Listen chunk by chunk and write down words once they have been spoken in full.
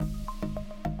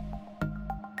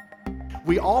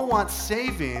We all want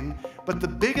saving, but the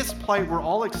biggest plight we're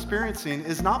all experiencing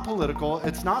is not political,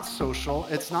 it's not social,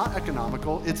 it's not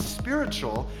economical, it's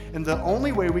spiritual. And the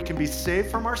only way we can be saved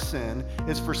from our sin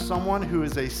is for someone who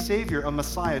is a Savior, a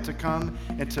Messiah, to come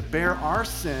and to bear our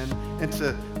sin and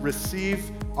to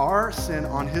receive our sin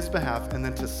on his behalf and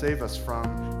then to save us from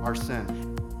our sin.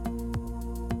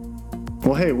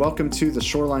 Well, hey, welcome to the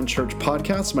Shoreline Church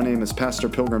podcast. My name is Pastor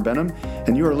Pilgrim Benham,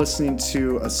 and you are listening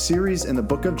to a series in the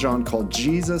book of John called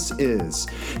Jesus Is.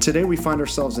 Today we find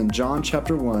ourselves in John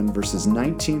chapter 1, verses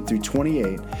 19 through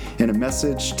 28, in a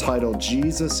message titled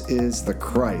Jesus is the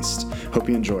Christ. Hope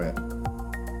you enjoy it.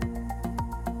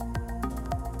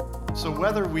 So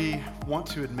whether we want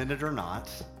to admit it or not,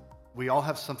 we all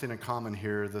have something in common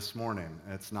here this morning.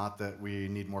 It's not that we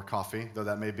need more coffee, though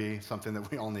that may be something that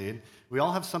we all need. We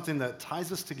all have something that ties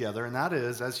us together, and that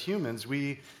is, as humans,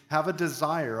 we have a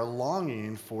desire, a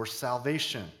longing for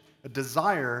salvation, a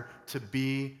desire to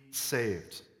be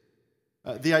saved.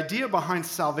 The idea behind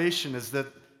salvation is that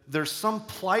there's some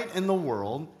plight in the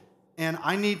world, and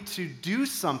I need to do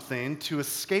something to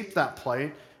escape that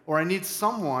plight, or I need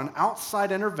someone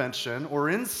outside intervention or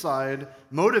inside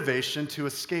motivation to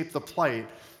escape the plight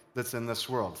that's in this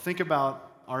world. Think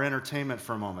about our entertainment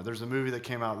for a moment. There's a movie that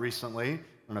came out recently. I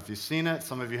don't know if you've seen it.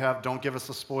 Some of you have. Don't give us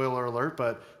a spoiler alert,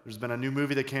 but there's been a new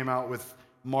movie that came out with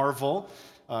Marvel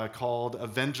called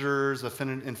Avengers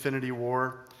Infinity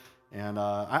War. And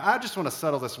I just want to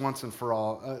settle this once and for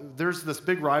all. There's this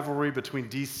big rivalry between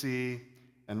DC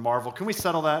and Marvel. Can we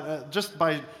settle that just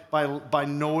by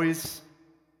noise?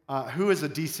 Who is a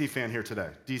DC fan here today?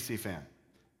 DC fan.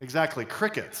 Exactly,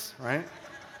 crickets, right?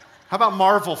 How about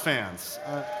Marvel fans?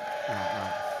 No.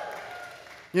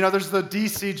 You know, there's the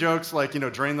DC jokes like,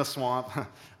 drain the swamp.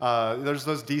 There's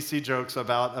those DC jokes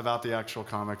about the actual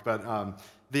comic. But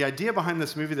the idea behind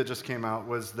this movie that just came out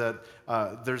was that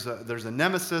there's a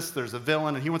nemesis, there's a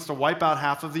villain, and he wants to wipe out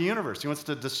half of the universe. He wants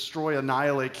to destroy,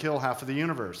 annihilate, kill half of the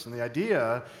universe. And the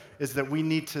idea is that we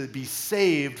need to be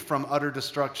saved from utter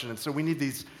destruction. And so we need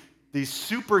these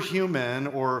superhuman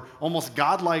or almost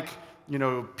godlike,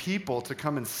 people to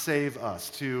come and save us,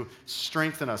 to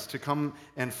strengthen us, to come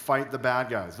and fight the bad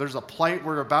guys. There's a plight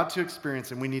we're about to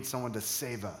experience, and we need someone to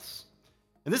save us.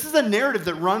 And this is a narrative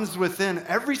that runs within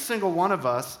every single one of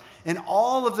us and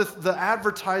all of the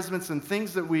advertisements and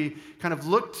things that we kind of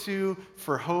look to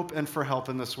for hope and for help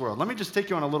in this world. Let me just take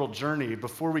you on a little journey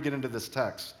before we get into this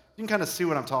text. You can kind of see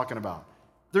what I'm talking about.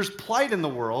 There's plight in the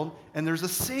world, and there's a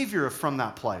savior from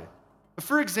that plight.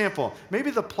 For example, maybe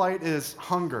the plight is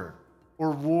hunger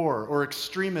or war or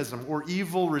extremism or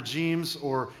evil regimes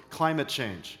or climate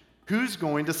change. Who's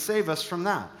going to save us from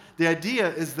that? The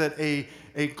idea is that a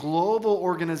global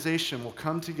organization will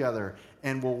come together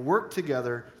and will work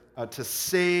together to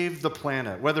save the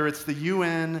planet, whether it's the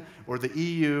UN or the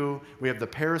EU. We have the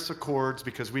Paris Accords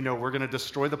because we know we're going to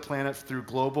destroy the planet through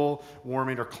global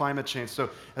warming or climate change. So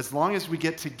as long as we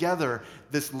get together,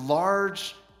 this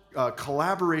large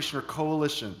collaboration or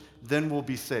coalition, then we'll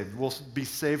be saved. We'll be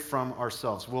saved from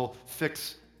ourselves. We'll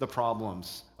fix the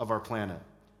problems of our planet.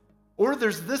 Or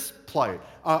there's this plight.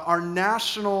 Our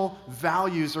national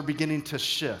values are beginning to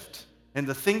shift. And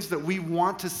the things that we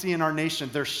want to see in our nation,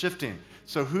 they're shifting.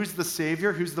 So who's the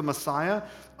savior? Who's the Messiah?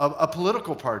 A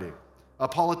political party, a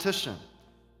politician.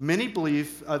 Many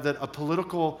believe that a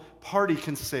political party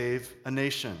can save a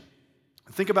nation.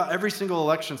 Think about every single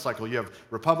election cycle. You have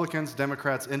Republicans,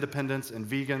 Democrats, independents, and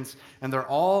vegans, and they're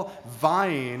all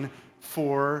vying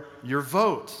for your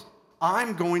vote.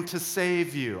 I'm going to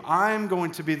save you. I'm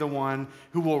going to be the one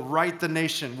who will right the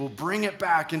nation, will bring it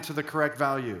back into the correct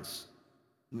values.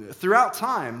 Throughout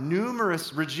time,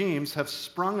 numerous regimes have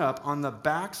sprung up on the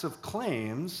backs of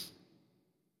claims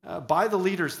by the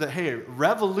leaders that, hey,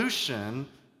 revolution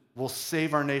will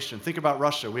save our nation. Think about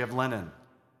Russia. We have Lenin.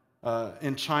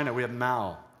 In China, we have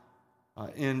Mao.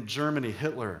 In Germany,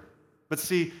 Hitler. But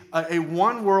see, a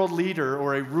one world leader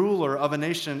or a ruler of a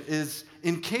nation is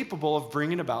incapable of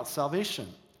bringing about salvation.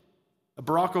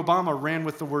 Barack Obama ran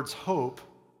with the words hope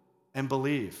and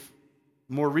believe.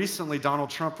 More recently, Donald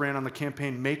Trump ran on the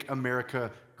campaign, Make America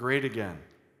Great Again.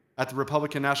 At the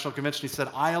Republican National Convention, he said,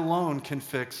 I alone can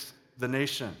fix the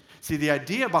nation. See, the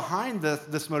idea behind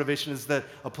this motivation is that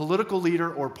a political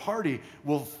leader or party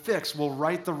will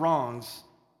right the wrongs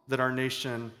that our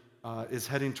nation is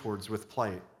heading towards with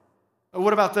plight.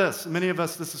 What about this? Many of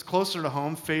us, this is closer to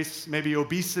home, face maybe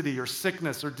obesity or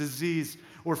sickness or disease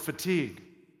or fatigue.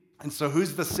 And so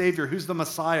who's the savior? Who's the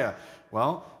Messiah?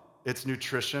 Well, it's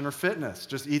nutrition or fitness.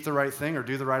 Just eat the right thing or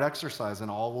do the right exercise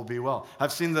and all will be well.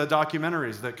 I've seen the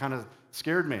documentaries that kind of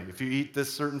scared me. If you eat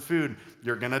this certain food,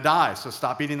 you're going to die, so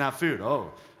stop eating that food.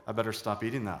 Oh, I better stop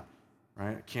eating that,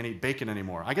 right? I can't eat bacon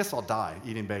anymore. I guess I'll die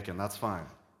eating bacon. That's fine.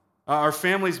 Our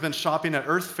family's been shopping at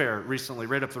Earth Fair recently,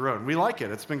 right up the road. We like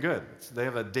it. It's been good. They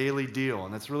have a daily deal,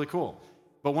 and it's really cool.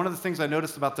 But one of the things I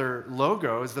noticed about their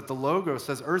logo is that the logo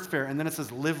says Earth Fair, and then it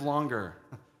says live longer.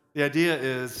 The idea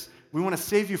is we want to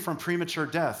save you from premature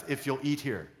death if you'll eat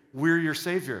here. We're your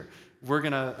savior. We're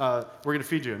gonna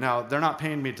feed you. Now, they're not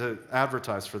paying me to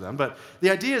advertise for them, but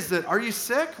the idea is that, are you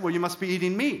sick? Well, you must be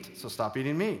eating meat, so stop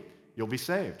eating meat. You'll be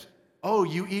saved. Oh,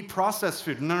 you eat processed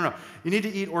food. No. You need to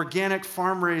eat organic,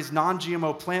 farm-raised,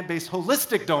 non-GMO, plant-based,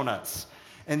 holistic donuts,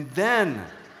 and then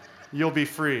you'll be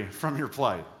free from your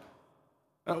plight.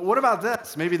 What about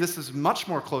this? Maybe this is much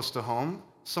more close to home.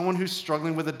 Someone who's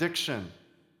struggling with addiction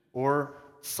or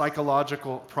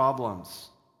psychological problems.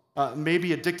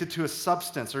 Maybe addicted to a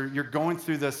substance, or you're going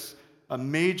through a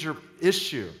major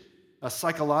issue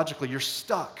psychologically. You're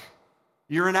stuck.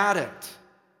 You're an addict.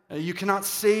 You cannot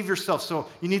save yourself, so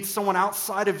you need someone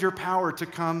outside of your power to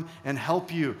come and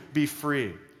help you be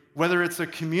free. Whether it's a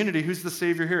community, who's the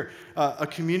savior here? A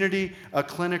community, a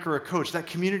clinic, or a coach. That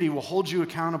community will hold you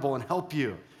accountable and help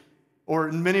you. Or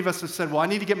many of us have said, well, I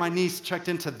need to get my niece checked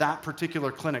into that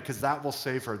particular clinic because that will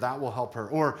save her, that will help her.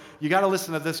 Or you got to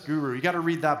listen to this guru, you got to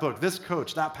read that book, this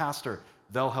coach, that pastor.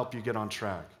 They'll help you get on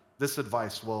track. This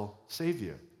advice will save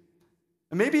you.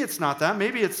 And maybe it's not that.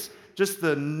 Maybe it's just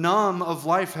the numb of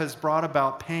life has brought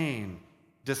about pain,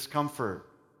 discomfort,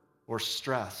 or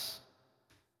stress.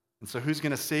 And so who's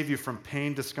going to save you from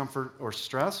pain, discomfort, or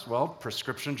stress? Well,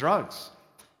 prescription drugs.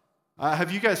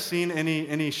 Have you guys seen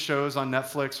any shows on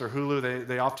Netflix or Hulu?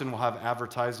 They often will have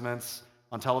advertisements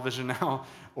on television now,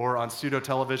 or on pseudo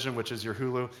television, which is your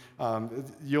Hulu.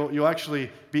 You'll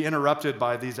actually be interrupted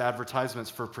by these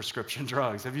advertisements for prescription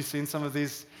drugs. Have you seen some of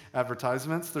these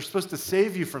advertisements? They're supposed to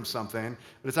save you from something,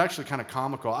 but it's actually kind of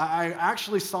comical. I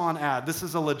actually saw an ad. This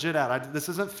is a legit ad. This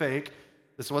isn't fake.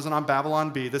 This wasn't on Babylon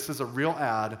Bee. This is a real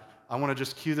ad. I want to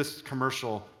just cue this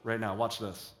commercial right now. Watch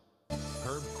this.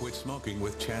 Herb quit smoking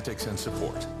with Chantix and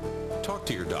support. Talk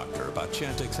to your doctor about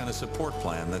Chantix and a support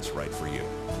plan that's right for you.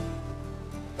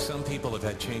 Some people have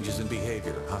had changes in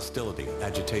behavior, hostility,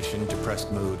 agitation,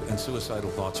 depressed mood, and suicidal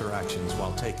thoughts or actions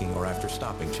while taking or after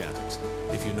stopping Chantix.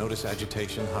 If you notice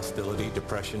agitation, hostility,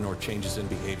 depression, or changes in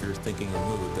behavior, thinking,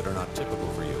 or mood that are not typical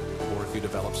for you, or if you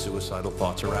develop suicidal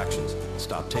thoughts or actions,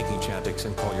 stop taking Chantix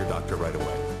and call your doctor right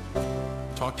away.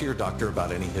 Talk to your doctor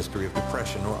about any history of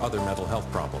depression or other mental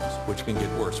health problems, which can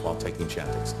get worse while taking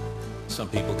Chantix. Some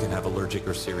people can have allergic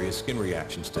or serious skin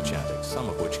reactions to Chantix, some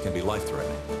of which can be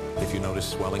life-threatening. If you notice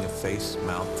swelling of face,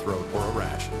 mouth, throat, or a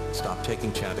rash, stop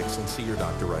taking Chantix and see your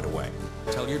doctor right away.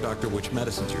 Tell your doctor which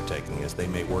medicines you're taking, as they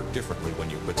may work differently when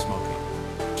you quit smoking.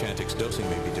 Chantix dosing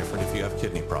may be different if you have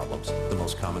kidney problems. The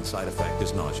most common side effect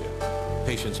is nausea.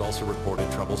 Patients also reported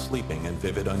trouble sleeping and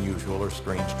vivid, unusual, or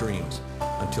strange dreams.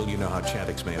 Until you know how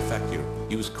Chantix may affect you,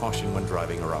 use caution when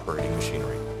driving or operating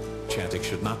machinery. Chantix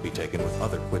should not be taken with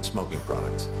other quit smoking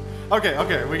products.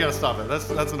 Okay, we gotta stop it.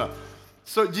 That's enough.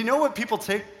 So do you know what people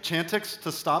take Chantix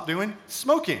to stop doing?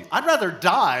 Smoking. I'd rather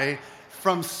die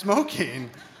from smoking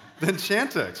than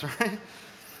Chantix, right?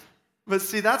 But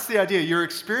see, that's the idea. You're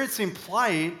experiencing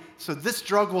plight, so this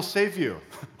drug will save you,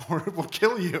 or it will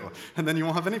kill you, and then you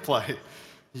won't have any plight.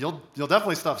 You'll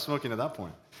definitely stop smoking at that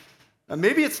point.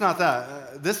 Maybe it's not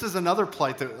that. This is another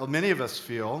plight that many of us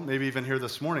feel, maybe even here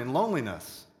this morning,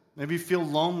 loneliness. Maybe you feel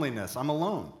loneliness. I'm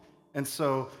alone. And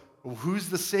so who's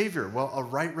the savior? Well, a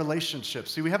right relationship.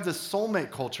 See, we have this soulmate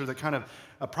culture that kind of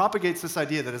propagates this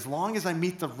idea that as long as I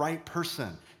meet the right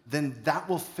person, then that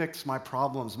will fix my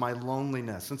problems, my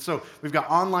loneliness. And so we've got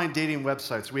online dating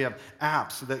websites. We have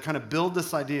apps that kind of build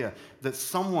this idea that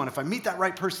someone, if I meet that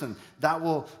right person, that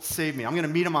will save me. I'm going to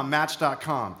meet them on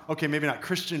Match.com. Okay, maybe not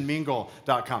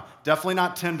ChristianMingle.com. Definitely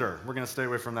not Tinder. We're going to stay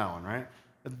away from that one, right?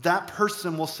 That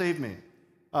person will save me.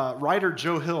 Writer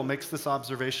Joe Hill makes this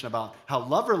observation about how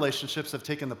love relationships have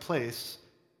taken the place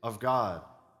of God.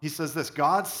 He says this: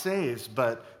 God saves,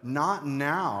 but not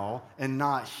now and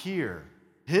not here.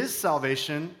 His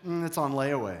salvation, it's on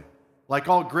layaway. Like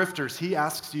all grifters, he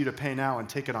asks you to pay now and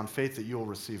take it on faith that you will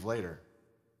receive later.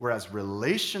 Whereas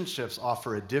relationships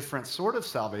offer a different sort of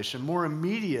salvation, more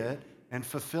immediate and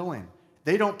fulfilling.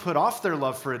 They don't put off their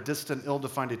love for a distant,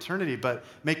 ill-defined eternity, but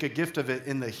make a gift of it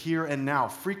in the here and now,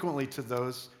 frequently to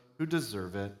those who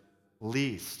deserve it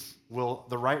least. Will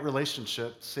the right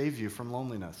relationship save you from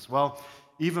loneliness? Well,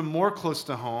 even more close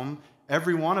to home,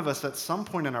 every one of us at some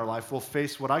point in our life will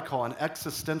face what I call an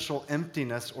existential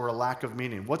emptiness or a lack of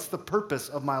meaning. What's the purpose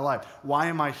of my life? Why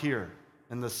am I here?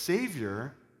 And the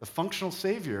Savior, the functional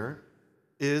Savior,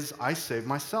 is I save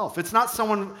myself. It's not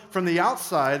someone from the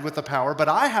outside with the power, but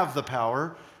I have the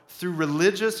power through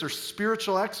religious or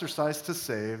spiritual exercise to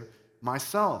save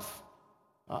myself.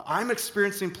 I'm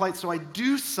experiencing plight, so I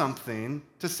do something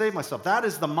to save myself. That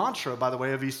is the mantra, by the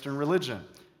way, of Eastern religion.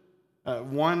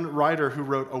 One writer who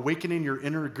wrote Awakening Your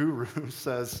Inner Guru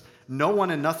says, no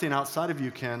one and nothing outside of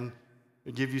you can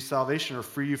give you salvation or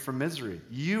free you from misery.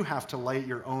 You have to light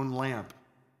your own lamp.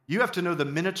 You have to know the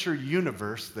miniature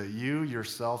universe that you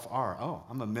yourself are. Oh,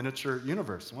 I'm a miniature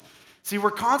universe. See,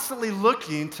 we're constantly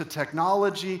looking to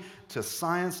technology, to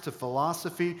science, to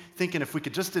philosophy, thinking if we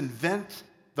could just invent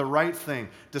the right thing,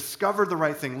 discover the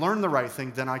right thing, learn the right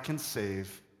thing, then I can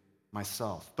save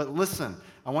myself. But listen,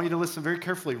 I want you to listen very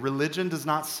carefully. Religion does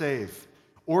not save.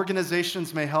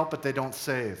 Organizations may help, but they don't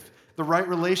save. The right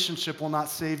relationship will not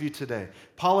save you today.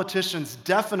 Politicians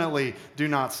definitely do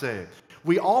not save.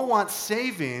 We all want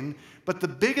saving, but the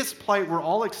biggest plight we're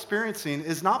all experiencing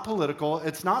is not political,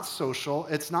 it's not social,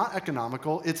 it's not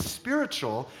economical, it's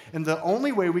spiritual. And the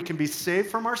only way we can be saved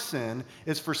from our sin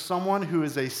is for someone who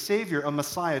is a Savior, a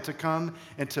Messiah, to come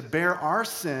and to bear our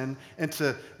sin and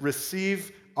to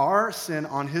receive our sin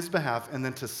on his behalf and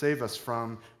then to save us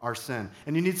from our sin.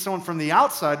 And you need someone from the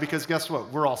outside because guess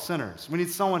what? We're all sinners. We need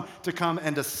someone to come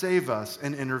and to save us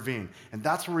and intervene. And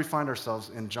that's where we find ourselves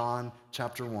in John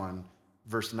chapter 1.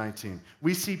 Verse 19.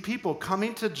 We see people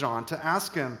coming to John to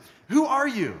ask him, who are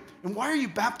you? And why are you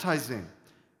baptizing?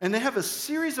 And they have a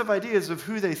series of ideas of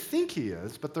who they think he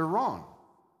is, but they're wrong.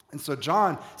 And so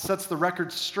John sets the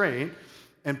record straight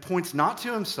and points not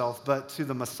to himself, but to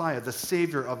the Messiah, the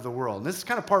Savior of the world. And this is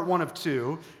kind of part 1 of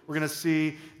 2. We're going to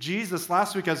see Jesus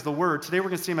last week as the Word. Today we're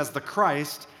going to see him as the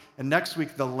Christ, and next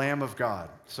week the Lamb of God.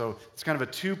 So it's kind of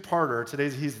a two-parter. Today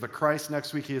he's the Christ.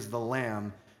 Next week he is the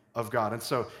Lamb of God. And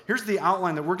so here's the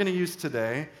outline that we're going to use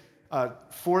today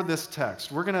for this text.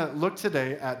 We're going to look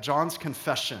today at John's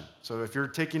confession. So if you're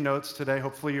taking notes today,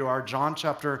 hopefully you are. John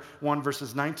chapter 1,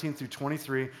 verses 19 through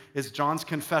 23 is John's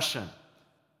confession.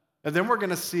 And then we're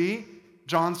going to see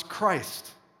John's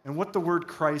Christ and what the word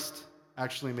Christ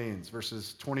actually means,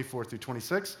 verses 24 through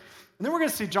 26. And then we're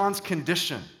going to see John's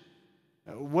condition.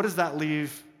 What does that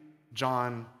leave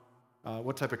John?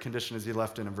 What type of condition is he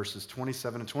left in verses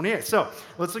 27 and 28? So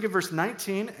let's look at verse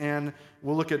 19 and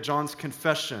we'll look at John's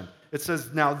confession. It says,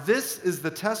 now this is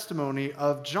the testimony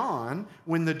of John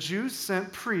when the Jews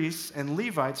sent priests and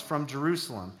Levites from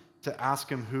Jerusalem to ask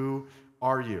him, who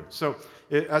are you? So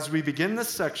as we begin this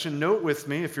section, note with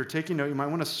me, if you're taking note, you might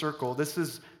want to circle. This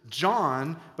is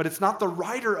John, but it's not the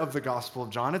writer of the Gospel of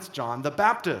John. It's John the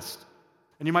Baptist.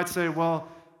 And you might say, well,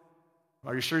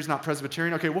 are you sure he's not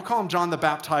Presbyterian? Okay, we'll call him John the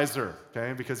Baptizer,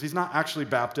 okay, because he's not actually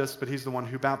Baptist, but he's the one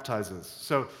who baptizes.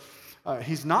 So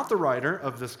he's not the writer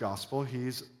of this gospel.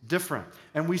 He's different.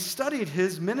 And we studied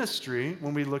his ministry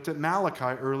when we looked at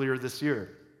Malachi earlier this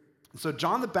year. So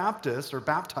John the Baptist, or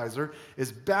baptizer,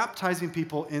 is baptizing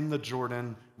people in the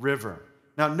Jordan River.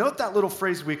 Now, note that little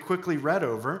phrase we quickly read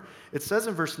over. It says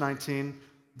in verse 19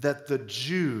 that the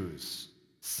Jews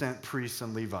sent priests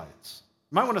and Levites.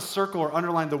 You might want to circle or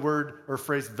underline the word or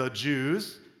phrase, the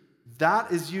Jews.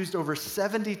 That is used over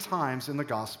 70 times in the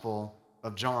Gospel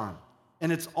of John.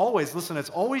 And it's always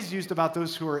used about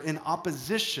those who are in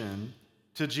opposition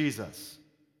to Jesus.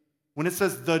 When it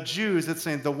says the Jews, it's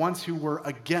saying the ones who were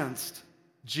against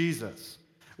Jesus.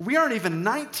 We aren't even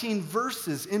 19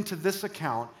 verses into this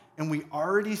account, and we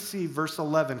already see verse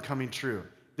 11 coming true,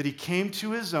 that he came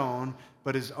to his own,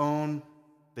 but his own,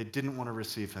 they didn't want to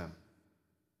receive him.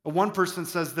 One person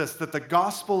says this, that the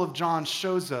Gospel of John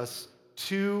shows us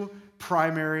two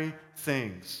primary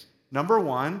things. Number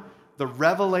one, the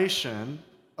revelation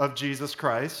of Jesus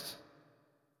Christ,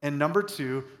 and number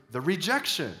two, the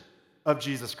rejection of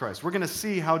Jesus Christ. We're going to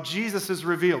see how Jesus is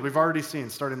revealed. We've already seen,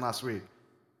 starting last week.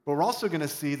 But we're also going to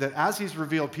see that as he's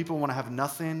revealed, people want to have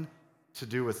nothing to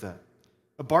do with it.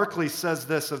 Barclay says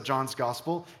this of John's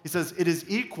Gospel. He says, it is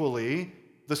equally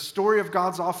the story of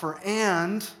God's offer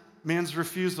and man's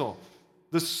refusal,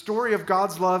 the story of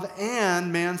God's love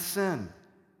and man's sin,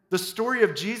 the story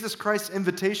of Jesus Christ's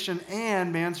invitation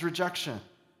and man's rejection.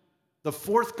 The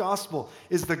fourth gospel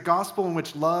is the gospel in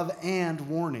which love and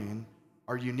warning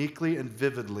are uniquely and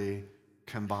vividly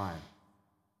combined.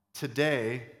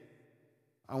 Today,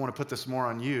 I want to put this more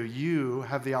on you. You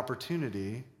have the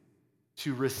opportunity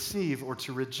to receive or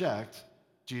to reject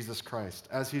Jesus Christ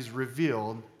as he's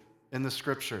revealed in the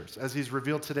scriptures, as he's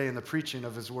revealed today in the preaching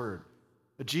of his word.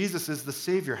 Jesus is the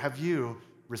Savior. Have you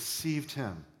received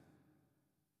him?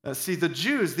 See, the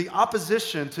Jews, the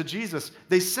opposition to Jesus,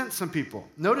 they sent some people.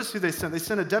 Notice who they sent. They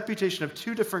sent a deputation of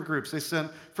two different groups. They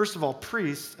sent, first of all,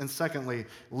 priests, and secondly,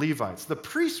 Levites. The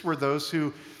priests were those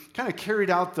who kind of carried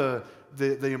out the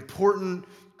important,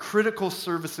 critical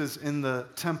services in the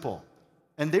temple.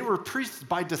 And they were priests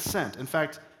by descent. In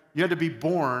fact, you had to be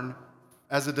born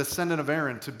as a descendant of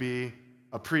Aaron to be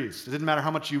a priest. It didn't matter how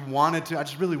much you wanted to. I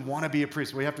just really want to be a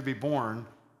priest. Well, you have to be born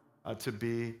to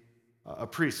be a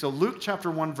priest. So Luke chapter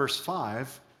 1, verse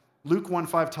 5, Luke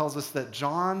 1:5 tells us that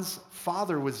John's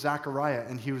father was Zechariah,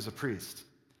 and he was a priest.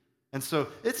 And so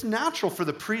it's natural for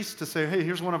the priest to say, hey,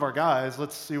 here's one of our guys,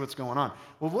 let's see what's going on.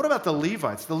 Well, what about the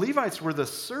Levites? The Levites were the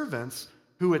servants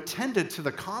who attended to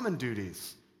the common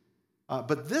duties.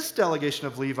 But this delegation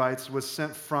of Levites was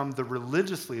sent from the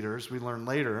religious leaders. We learn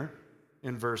later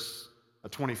in verse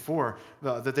 24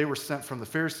 that they were sent from the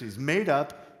Pharisees, made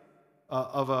up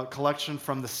of a collection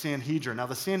from the Sanhedrin. Now,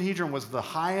 the Sanhedrin was the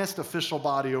highest official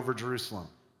body over Jerusalem.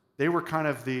 They were kind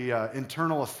of the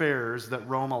internal affairs that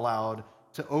Rome allowed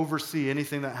to oversee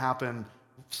anything that happened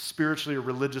spiritually or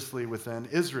religiously within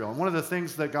Israel. And one of the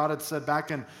things that God had said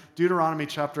back in Deuteronomy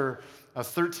chapter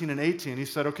 13 and 18, he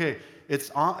said, okay,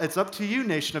 it's up to you,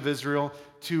 nation of Israel,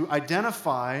 to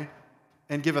identify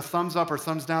and give a thumbs up or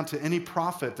thumbs down to any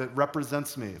prophet that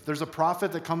represents me. If there's a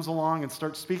prophet that comes along and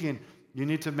starts speaking, you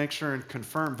need to make sure and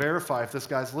confirm, verify if this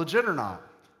guy's legit or not.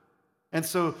 And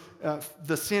so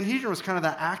the Sanhedrin was kind of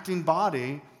that acting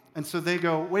body. And so they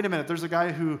go, wait a minute, there's a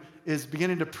guy who is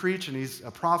beginning to preach, and he's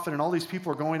a prophet, and all these people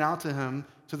are going out to him,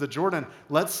 to the Jordan.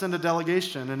 Let's send a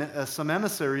delegation and some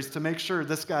emissaries to make sure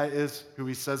this guy is who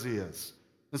he says he is.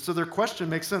 And so their question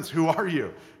makes sense. Who are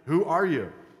you? Who are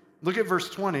you? Look at verse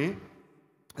 20.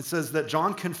 It says that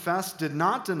John confessed, did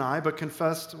not deny, but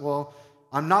confessed, well,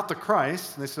 I'm not the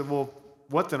Christ. And they said, well,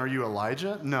 what then? Are you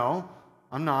Elijah? No,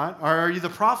 I'm not. Are you the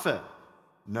prophet?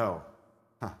 No.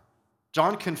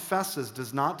 John confesses,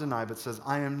 does not deny, but says,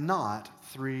 I am not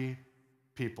three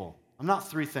people. I'm not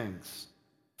three things.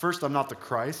 First, I'm not the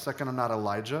Christ. Second, I'm not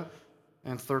Elijah.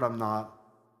 And third, I'm not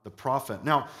the prophet.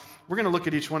 Now, we're going to look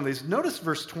at each one of these. Notice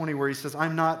verse 20 where he says,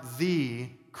 I'm not the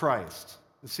Christ.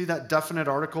 You see that definite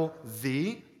article,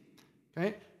 the?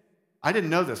 Okay? I didn't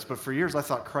know this, but for years I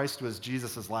thought Christ was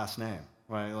Jesus' last name.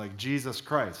 Right? Like Jesus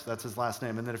Christ, that's his last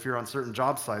name. And then if you're on certain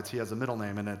job sites, he has a middle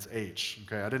name and it's H.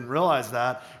 Okay, I didn't realize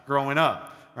that growing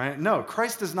up, right? No,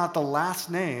 Christ is not the last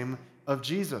name of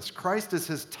Jesus. Christ is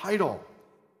his title.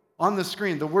 On the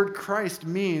screen, the word Christ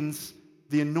means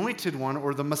the anointed one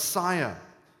or the Messiah.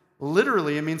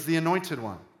 Literally, it means the anointed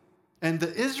one. And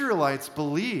the Israelites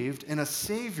believed in a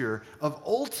Savior of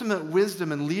ultimate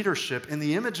wisdom and leadership in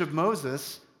the image of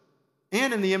Moses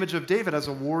and in the image of David as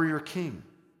a warrior king.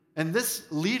 And this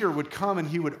leader would come and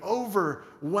he would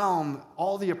overwhelm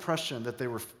all the oppression that they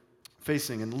were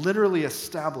facing and literally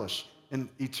establish an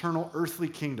eternal earthly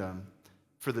kingdom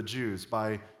for the Jews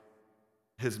by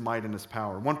his might and his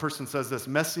power. One person says this,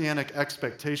 messianic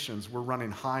expectations were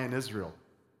running high in Israel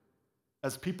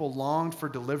as people longed for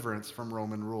deliverance from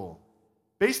Roman rule.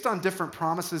 Based on different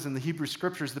promises in the Hebrew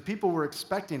scriptures, the people were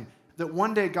expecting that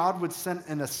one day God would send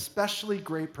an especially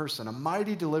great person, a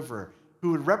mighty deliverer, who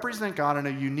would represent God in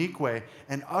a unique way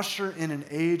and usher in an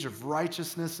age of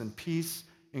righteousness and peace,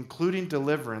 including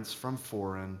deliverance from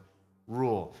foreign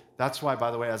rule. That's why,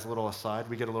 by the way, as a little aside,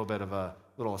 we get a little bit of a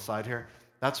little aside here.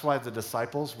 That's why the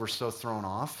disciples were so thrown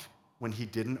off when he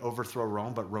didn't overthrow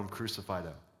Rome, but Rome crucified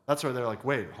him. That's why they're like,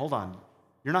 wait, hold on.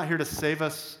 You're not here to save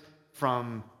us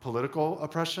from political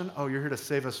oppression. Oh, you're here to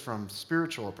save us from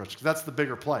spiritual oppression. That's the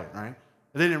bigger play, right?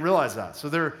 They didn't realize that. So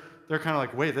they're kind of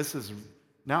like, wait,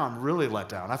 now I'm really let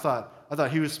down. I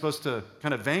thought he was supposed to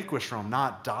kind of vanquish Rome,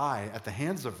 not die at the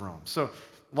hands of Rome. So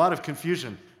a lot of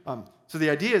confusion. So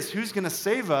the idea is, who's going to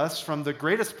save us from the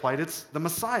greatest plight? It's the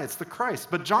Messiah. It's the Christ.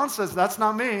 But John says, that's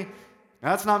not me.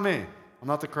 That's not me. I'm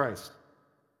not the Christ.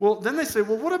 Well, then they say,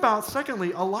 well, what about,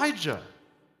 secondly, Elijah?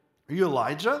 Are you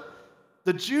Elijah?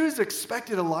 The Jews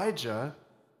expected Elijah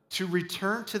to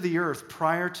return to the earth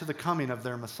prior to the coming of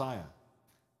their Messiah.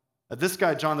 This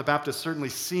guy, John the Baptist, certainly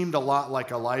seemed a lot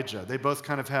like Elijah. They both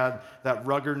kind of had that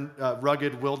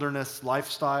rugged wilderness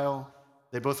lifestyle.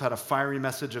 They both had a fiery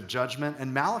message of judgment.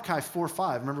 And Malachi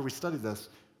 4:5, remember we studied this,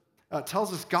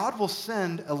 tells us God will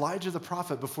send Elijah the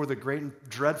prophet before the great and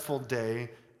dreadful day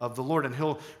of the Lord, and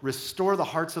he'll restore the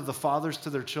hearts of the fathers to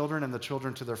their children and the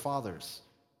children to their fathers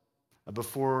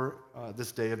before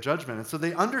this day of judgment. And so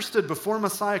they understood before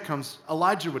Messiah comes,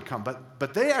 Elijah would come,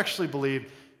 but they actually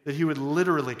believed that he would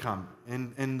literally come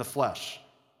in the flesh.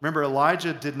 Remember,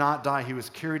 Elijah did not die. He was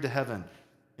carried to heaven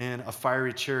in a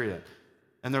fiery chariot.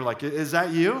 And they're like, is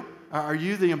that you? Are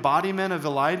you the embodiment of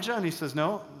Elijah? And he says,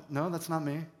 no, that's not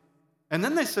me. And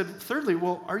then they said, thirdly,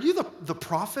 well, are you the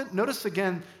prophet? Notice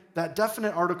again that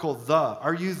definite article, the.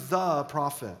 Are you the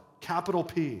prophet? Capital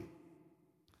P.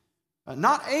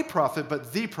 Not a prophet,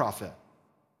 but the prophet.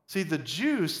 See, the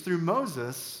Jews, through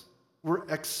Moses, were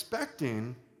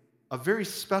expecting a very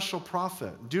special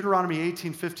prophet. Deuteronomy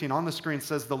 18:15 on the screen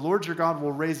says, the Lord your God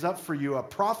will raise up for you a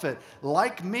prophet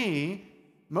like me,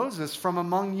 Moses, from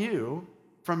among you,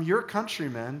 from your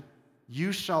countrymen,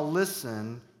 you shall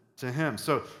listen to him.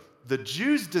 So the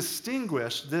Jews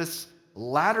distinguished this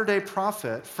latter-day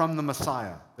prophet from the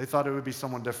Messiah. They thought it would be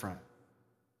someone different.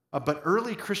 But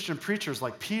early Christian preachers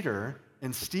like Peter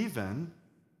and Stephen,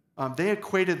 they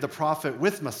equated the prophet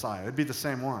with Messiah. It'd be the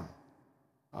same one.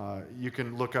 You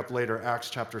can look up later Acts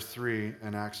chapter 3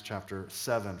 and Acts chapter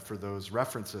 7 for those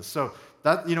references. So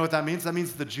that, you know what that means? That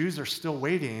means the Jews are still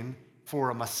waiting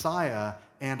for a Messiah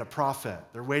and a prophet.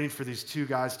 They're waiting for these two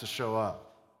guys to show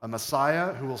up. A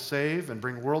Messiah who will save and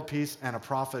bring world peace, and a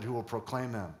prophet who will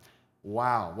proclaim him.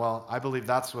 Wow. Well, I believe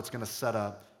that's what's going to set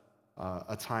up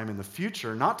a time in the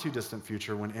future, not too distant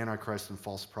future, when Antichrist and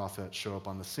false prophet show up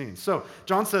on the scene. So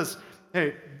John says,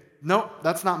 hey, no,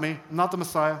 that's not me. I'm not the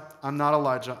Messiah. I'm not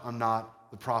Elijah. I'm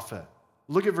not the prophet.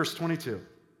 Look at verse 22.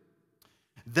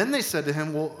 Then they said to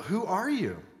him, well, who are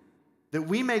you? That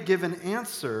we may give an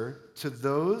answer to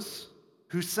those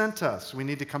who sent us. We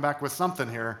need to come back with something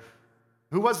here.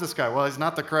 Who was this guy? Well, he's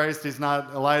not the Christ. He's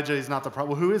not Elijah. He's not the prophet.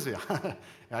 Well, who is he?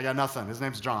 I got nothing. His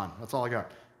name's John. That's all I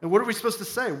got. And what are we supposed to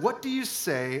say? What do you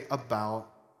say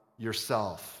about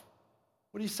yourself?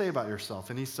 What do you say about yourself?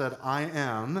 And he said, I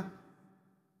am.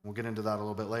 We'll get into that a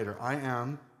little bit later. I am.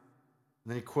 And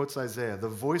then he quotes Isaiah, the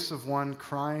voice of one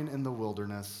crying in the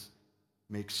wilderness,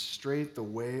 make straight the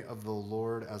way of the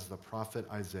Lord, as the prophet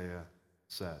Isaiah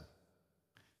said.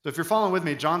 So if you're following with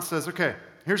me, John says, okay,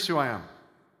 here's who I am.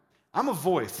 I'm a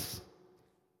voice.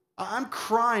 I'm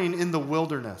crying in the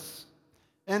wilderness.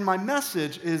 And my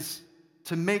message is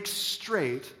to make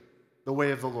straight the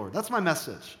way of the Lord. That's my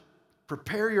message.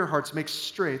 Prepare your hearts, make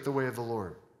straight the way of the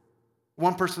Lord.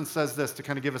 One person says this to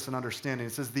kind of give us an understanding.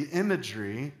 It says the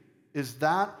imagery is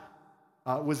that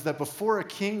was that before a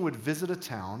king would visit a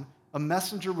town, a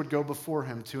messenger would go before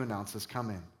him to announce his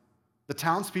coming. The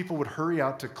townspeople would hurry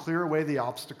out to clear away the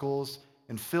obstacles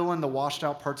and fill in the washed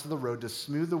out parts of the road to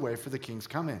smooth the way for the king's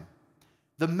coming.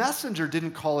 The messenger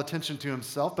didn't call attention to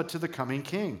himself, but to the coming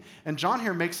king. And John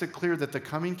here makes it clear that the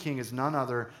coming king is none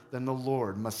other than the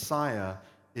Lord. Messiah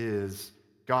is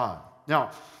God.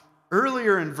 Now,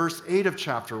 earlier in verse 8 of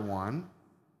chapter 1,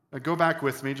 go back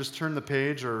with me, just turn the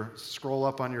page or scroll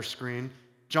up on your screen.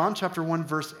 John chapter 1,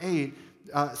 verse 8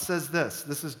 says this.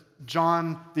 This is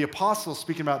John the apostle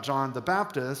speaking about John the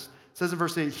Baptist. It says in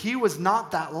verse 8, he was not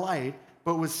that light,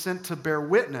 but was sent to bear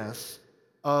witness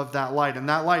of that light. And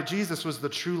that light, Jesus, was the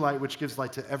true light which gives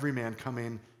light to every man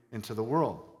coming into the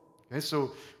world. Okay,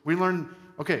 so we learn,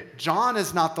 okay, John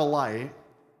is not the light,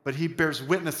 but he bears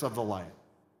witness of the light.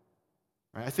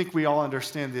 Right? I think we all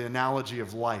understand the analogy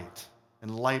of light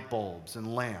and light bulbs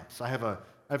and lamps. I have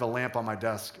a lamp on my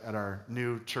desk at our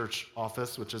new church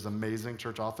office, which is amazing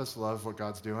church office. Love what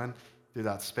God's doing through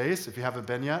that space. If you haven't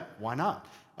been yet, why not?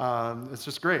 It's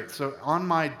just great. So on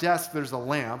my desk, there's a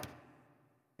lamp,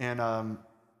 and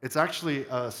it's actually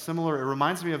similar. It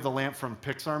reminds me of the lamp from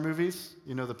Pixar movies.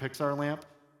 You know the Pixar lamp?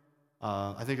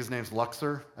 I think his name's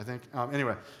Luxor, I think.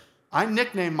 Anyway, I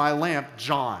nicknamed my lamp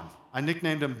John. I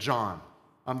nicknamed him John.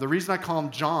 The reason I call him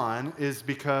John is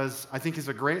because I think he's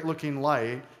a great-looking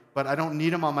light, but I don't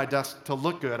need him on my desk to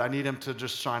look good. I need him to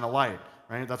just shine a light,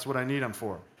 right? That's what I need him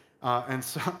for. And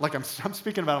so, like, I'm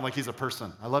speaking about him like he's a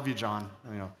person. I love you, John.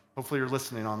 You know, hopefully you're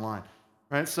listening online,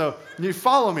 right? So you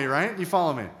follow me, right? You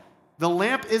follow me. The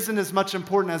lamp isn't as much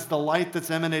important as the light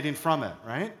that's emanating from it,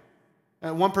 right?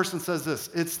 And one person says this,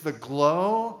 it's the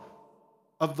glow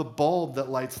of the bulb that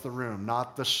lights the room,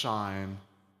 not the shine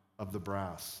of the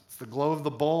brass. It's the glow of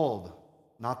the bulb,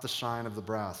 not the shine of the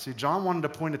brass. See, John wanted to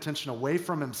point attention away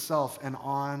from himself and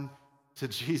on to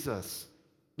Jesus.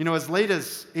 You know, as late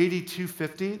as AD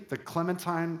 250, the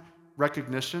Clementine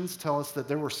recognitions tell us that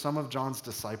there were some of John's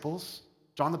disciples,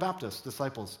 John the Baptist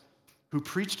disciples, who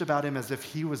preached about him as if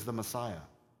he was the Messiah.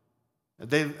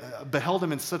 They beheld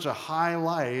him in such a high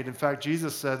light. In fact,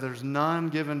 Jesus said, there's none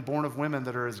given born of women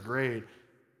that are as great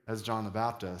as John the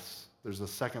Baptist. There's a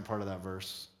second part of that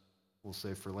verse we'll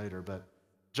save for later. But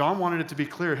John wanted it to be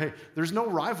clear, hey, there's no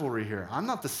rivalry here. I'm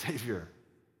not the Savior.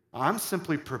 I'm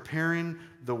simply preparing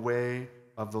the way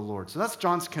of the Lord. So that's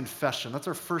John's confession. That's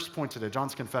our first point today,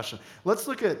 John's confession. Let's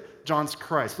look at John's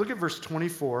Christ. Look at verse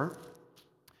 24.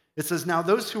 It says, now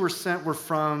those who were sent were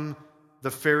from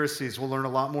the Pharisees. We'll learn a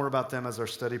lot more about them as our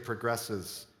study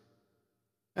progresses.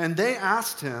 And they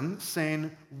asked him,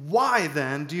 saying, "Why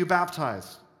then do you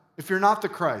baptize, if you're not the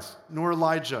Christ, nor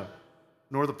Elijah,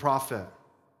 nor the prophet?"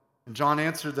 And John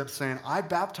answered them, saying, "I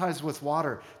baptize with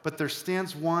water, but there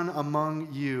stands one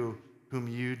among you whom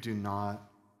you do not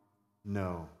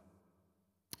know."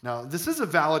 Now, this is a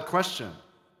valid question.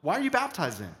 Why are you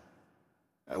baptizing?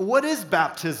 What is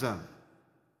baptism?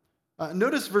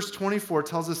 Notice verse 24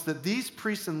 tells us that these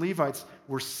priests and Levites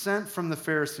were sent from the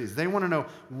Pharisees. They want to know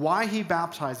why he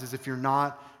baptizes if you're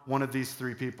not one of these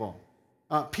three people.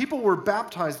 People were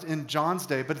baptized in John's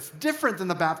day, but it's different than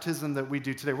the baptism that we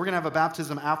do today. We're going to have a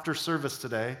baptism after service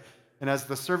today. And as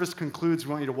the service concludes, we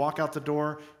want you to walk out the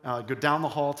door, go down the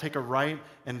hall, take a right,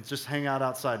 and just hang out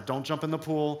outside. Don't jump in the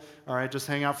pool, all right? Just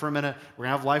hang out for a minute. We're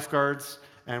going to have lifeguards,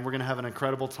 and we're going to have an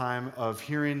incredible time of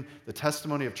hearing the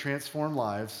testimony of transformed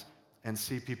lives and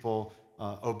see people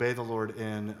obey the Lord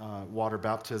in water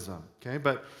baptism, okay?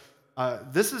 But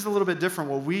this is a little bit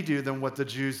different what we do than what the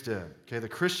Jews did, okay? The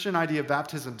Christian idea of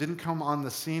baptism didn't come on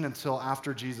the scene until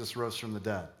after Jesus rose from the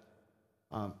dead.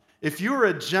 If you were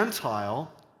a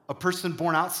Gentile, a person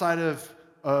born outside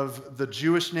of the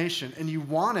Jewish nation, and you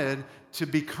wanted to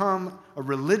become a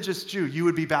religious Jew, you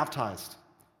would be baptized.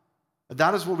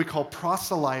 That is what we call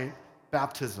proselyte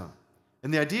baptism.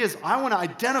 And the idea is, I want to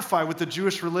identify with the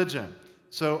Jewish religion,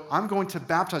 so I'm going to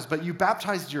baptize, but you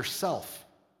baptized yourself.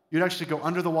 You'd actually go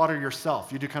under the water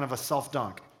yourself. You do kind of a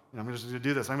self-dunk. I'm just going to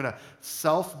do this. I'm going to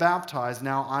self-baptize.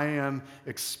 Now I am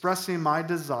expressing my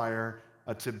desire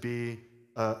to be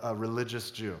a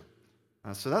religious Jew.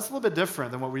 So that's a little bit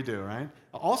different than what we do, right?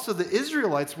 Also, the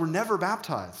Israelites were never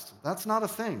baptized. That's not a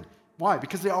thing. Why?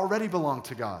 Because they already belong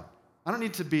to God. I don't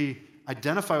need to be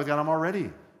identified with God. I'm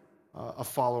already a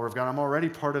follower of God. I'm already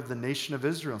part of the nation of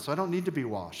Israel, so I don't need to be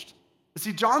washed. But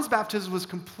see, John's baptism was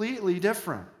completely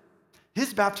different.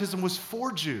 His baptism was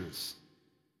for Jews.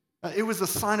 It was a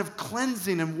sign of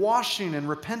cleansing and washing and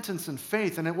repentance and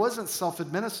faith, and it wasn't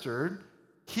self-administered.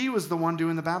 He was the one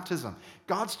doing the baptism.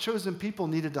 God's chosen people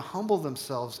needed to humble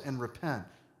themselves and repent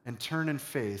and turn in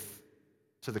faith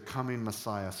to the coming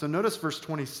Messiah. So notice verse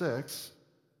 26.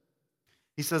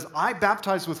 He says, "I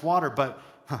baptize with water, but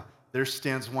there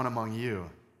stands one among you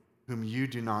whom you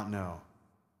do not know."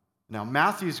 Now,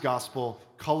 Matthew's gospel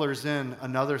colors in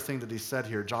another thing that he said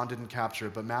here. John didn't capture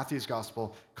it, but Matthew's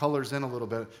gospel colors in a little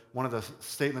bit one of the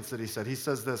statements that he said. He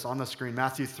says this on the screen,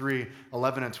 Matthew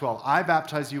 3:11 and 12. "I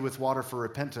baptize you with water for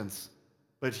repentance,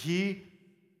 but he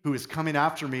who is coming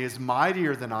after me is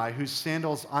mightier than I, whose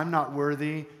sandals I'm not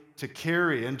worthy to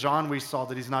carry." In John, we saw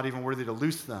that he's not even worthy to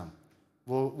loose them.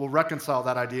 We'll reconcile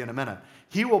that idea in a minute.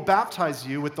 "He will baptize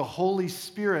you with the Holy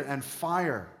Spirit and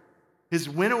fire. His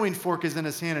winnowing fork is in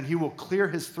his hand, and he will clear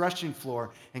his threshing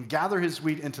floor and gather his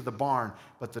wheat into the barn,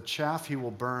 but the chaff he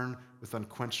will burn with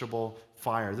unquenchable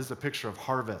fire." This is a picture of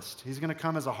harvest. He's going to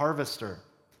come as a harvester,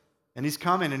 and he's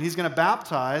coming, and he's going to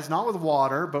baptize, not with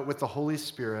water, but with the Holy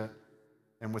Spirit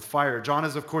and with fire. John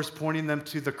is, of course, pointing them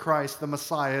to the Christ, the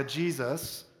Messiah,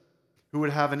 Jesus, who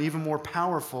would have an even more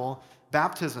powerful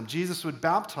baptism. Jesus would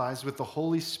baptize with the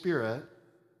Holy Spirit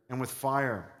and with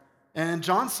fire. And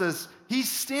John says, he's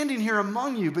standing here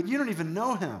among you, but you don't even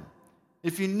know him.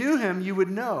 If you knew him, you would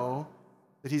know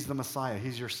that he's the Messiah.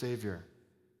 He's your Savior.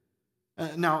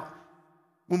 Now,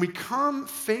 when we come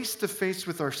face to face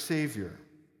with our Savior,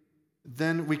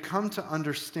 then we come to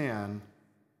understand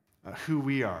who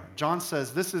we are. John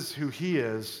says, this is who he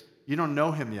is. You don't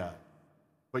know him yet,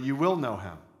 but you will know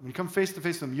him. When you come face to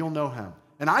face with him, you'll know him.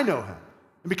 And I know him.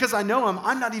 And because I know him,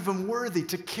 I'm not even worthy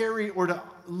to carry or to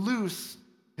loose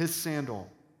his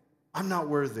sandal. I'm not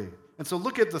worthy. And so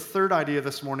look at the third idea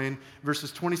this morning,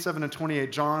 verses 27 and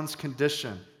 28, John's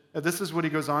condition. This is what he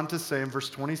goes on to say in verse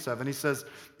 27. He says,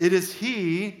 "It is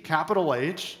he," capital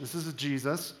H, this is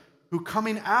Jesus, "who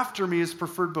coming after me is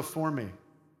preferred before me,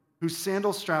 whose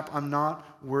sandal strap I'm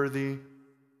not worthy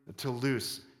to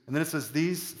loose." And then it says,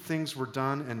 "These things were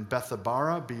done in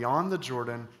Bethabara, beyond the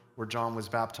Jordan, where John was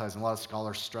baptized." And a lot of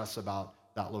scholars stress about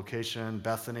that location.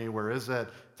 Bethany, where is it?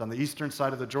 It's on the eastern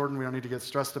side of the Jordan. We don't need to get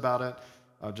stressed about it.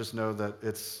 Just know that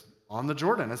it's on the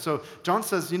Jordan. And so John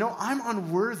says, I'm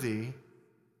unworthy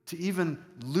to even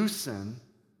loosen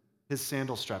his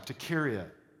sandal strap, to carry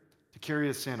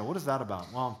his sandal. What is that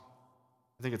about? Well,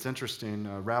 I think it's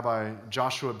interesting. Rabbi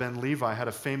Joshua ben Levi had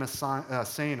a famous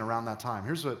saying around that time.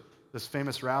 Here's what this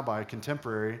famous rabbi,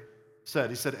 contemporary, said.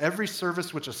 He said, "Every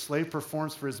service which a slave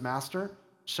performs for his master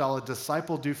shall a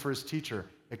disciple do for his teacher,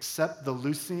 except the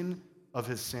loosing of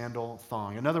his sandal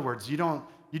thong." In other words, you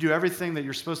do everything that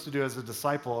you're supposed to do as a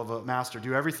disciple of a master.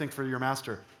 Do everything for your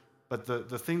master. but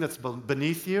the thing that's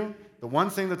beneath you, the one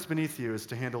thing that's beneath you is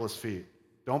to handle his feet.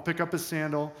 Don't pick up his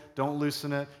sandal. Don't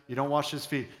loosen it. You don't wash his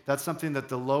feet. That's something that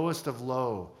the lowest of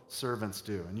low servants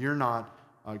do, and you're not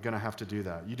going to have to do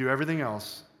that. You do everything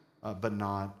else, but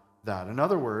not that. In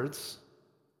other words,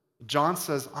 John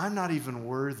says, I'm not even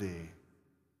worthy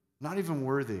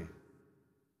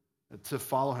to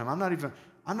follow him. I'm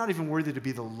not even worthy to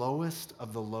be the lowest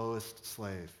of the lowest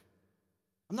slave.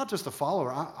 I'm not just a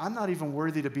follower. I'm not even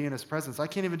worthy to be in his presence. I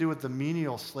can't even do what the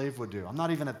menial slave would do. I'm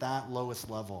not even at that lowest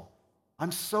level.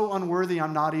 I'm so unworthy,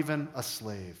 I'm not even a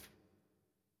slave.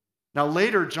 Now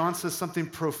later, John says something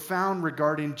profound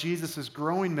regarding Jesus'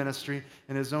 growing ministry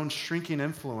and his own shrinking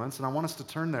influence, and I want us to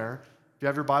turn there. If you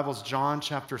have your Bibles, John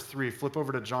chapter 3. Flip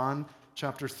over to John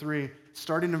chapter 3,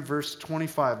 starting in verse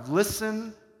 25.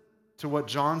 Listen to what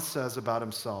John says about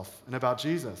himself and about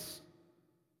Jesus.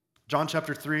 John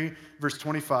chapter 3, verse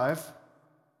 25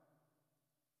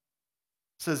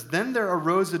 says, Then there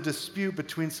arose a dispute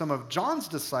between some of John's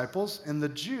disciples and the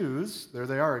Jews, there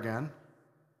they are again,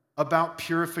 about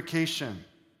purification.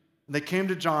 And they came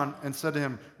to John and said to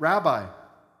him, Rabbi,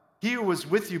 he who was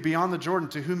with you beyond the Jordan,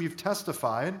 to whom you've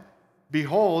testified,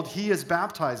 behold, he is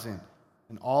baptizing,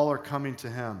 and all are coming to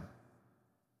him.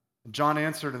 And John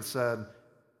answered and said,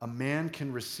 A man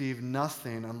can receive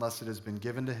nothing unless it has been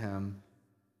given to him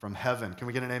from heaven. Can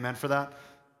we get an amen for that?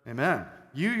 Amen.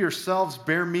 You yourselves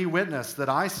bear me witness that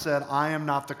I said I am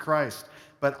not the Christ,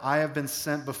 but I have been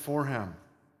sent before him.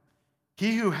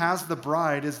 He who has the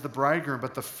bride is the bridegroom,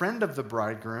 but the friend of the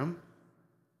bridegroom,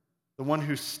 the one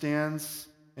who stands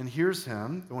and hears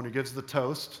him, the one who gives the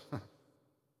toast,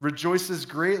 rejoices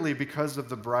greatly because of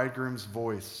the bridegroom's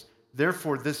voice.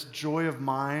 Therefore, this joy of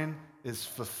mine is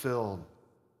fulfilled.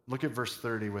 Look at verse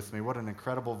 30 with me. What an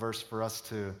incredible verse for us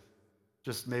to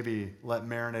just maybe let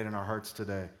marinate in our hearts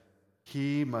today.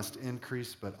 He must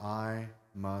increase, but I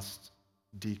must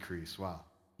decrease. Wow.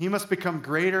 He must become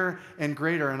greater and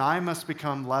greater, and I must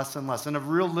become less and less. In a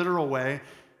real literal way,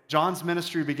 John's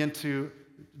ministry began to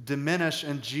diminish,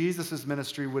 and Jesus'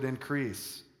 ministry would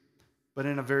increase. But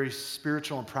in a very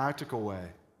spiritual and practical way,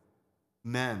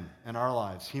 men in our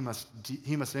lives, he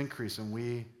must increase, and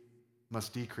we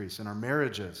must decrease. In our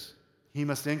marriages, he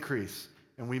must increase,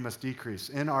 and we must decrease.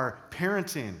 In our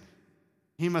parenting,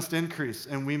 he must increase,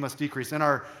 and we must decrease. In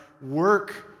our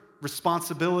work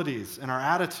responsibilities and our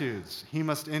attitudes, he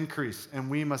must increase, and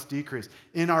we must decrease.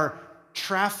 In our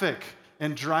traffic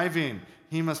and driving,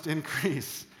 he must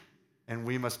increase, and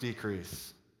we must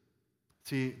decrease.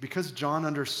 See, because John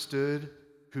understood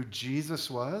who Jesus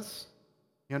was,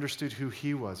 he understood who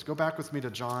he was. Go back with me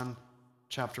to John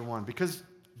chapter 1. Because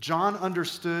John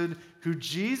understood who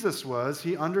Jesus was,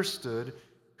 he understood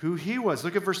who he was.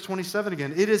 Look at verse 27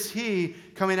 again. It is he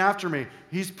coming after me.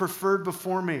 He's preferred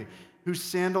before me, whose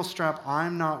sandal strap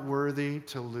I'm not worthy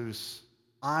to loose.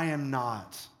 I am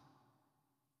not,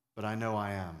 but I know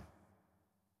I am.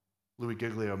 Louis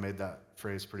Giglio made that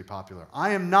phrase pretty popular. I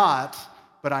am not,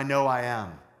 but I know I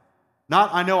am.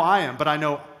 Not I know I am, but I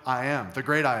know I am, the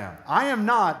great I am. I am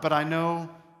not, but I know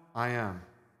I am.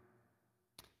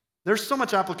 There's so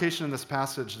much application in this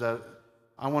passage that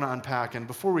I want to unpack. And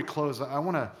before we close, I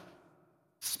want to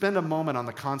spend a moment on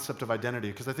the concept of identity,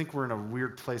 because I think we're in a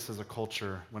weird place as a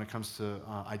culture when it comes to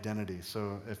identity.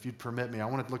 So if you'd permit me, I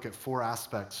want to look at 4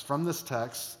 aspects from this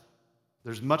text.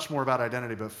 There's much more about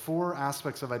identity, but 4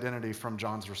 aspects of identity from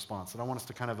John's response that I want us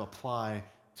to kind of apply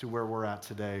to where we're at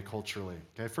today culturally.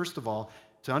 Okay, first of all,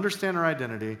 to understand our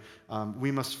identity,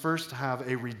 we must first have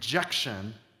a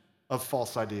rejection of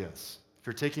false ideas. If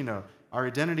you're taking note, our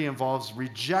identity involves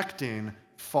rejecting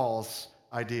false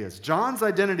ideas. John's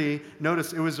identity,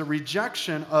 notice, it was a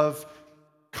rejection of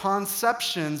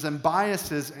conceptions and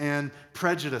biases and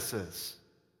prejudices.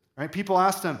 Right? People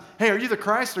asked him, hey, are you the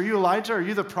Christ? Are you Elijah? Are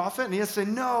you the prophet? And he has to say,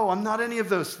 no, I'm not any of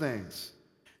those things.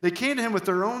 They came to him with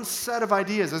their own set of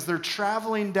ideas as they're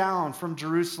traveling down from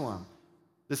Jerusalem.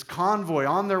 This convoy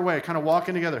on their way, kind of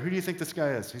walking together. Who do you think this guy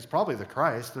is? He's probably the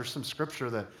Christ. There's some scripture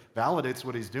that validates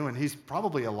what he's doing. He's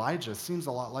probably Elijah. Seems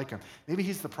a lot like him. Maybe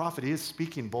he's the prophet. He is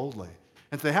speaking boldly.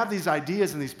 And so they have these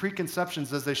ideas and these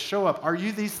preconceptions as they show up. Are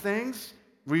you these things?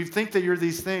 We think that you're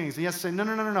these things. And he has to say,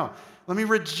 no. Let me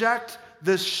reject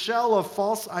this shell of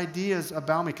false ideas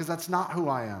about me, because that's not who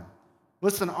I am.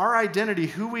 Listen, our identity,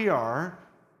 who we are,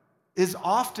 is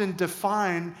often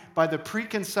defined by the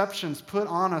preconceptions put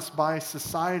on us by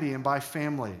society and by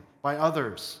family, by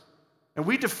others. And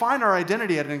we define our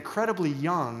identity at an incredibly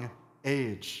young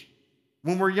age.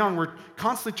 When we're young, we're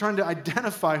constantly trying to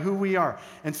identify who we are.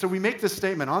 And so we make this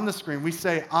statement on the screen. We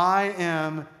say, I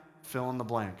am fill in the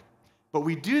blank. But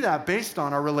we do that based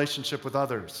on our relationship with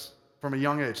others. from a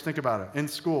young age. Think about it. In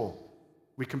school,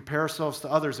 we compare ourselves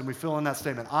to others and we fill in that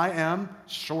statement. I am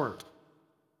short.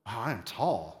 I am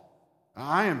tall.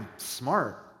 I am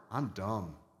smart. I'm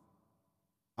dumb.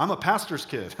 I'm a pastor's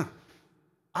kid.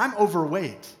 I'm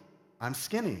overweight. I'm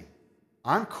skinny.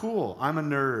 I'm cool. I'm a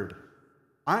nerd.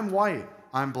 I'm white.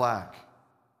 I'm black.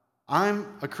 I'm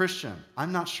a Christian.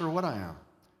 I'm not sure what I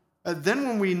am. Then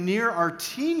when we near our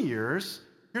teen years,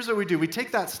 here's what we do. We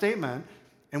take that statement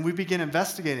and we begin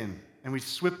investigating, and we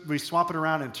swap it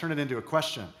around and turn it into a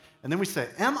question. And then we say,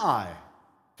 am I,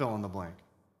 fill in the blank?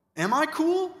 Am I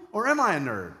cool or am I a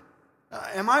nerd?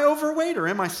 Am I overweight or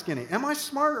am I skinny? Am I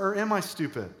smart or am I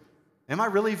stupid? Am I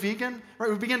really vegan? Right,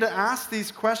 we begin to ask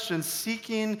these questions,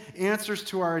 seeking answers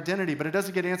to our identity, but it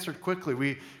doesn't get answered quickly.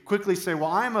 We quickly say,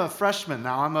 well, I'm a freshman,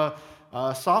 now I'm a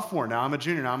sophomore, now I'm a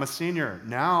junior, now I'm a senior,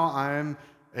 now I'm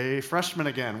a freshman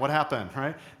again. What happened,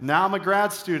 right? Now I'm a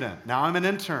grad student, now I'm an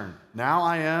intern, now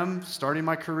I am starting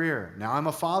my career, now I'm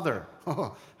a father.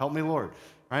 Help me, Lord.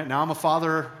 Right? Now I'm a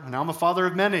father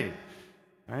of many.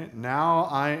 Right? Now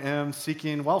I am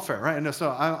seeking welfare, right? And so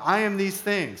I am these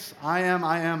things. I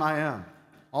am.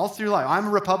 All through life. I'm a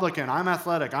Republican. I'm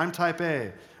athletic. I'm type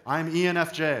A. I'm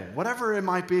ENFJ. Whatever it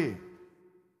might be.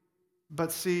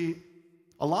 But see,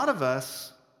 a lot of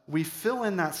us, we fill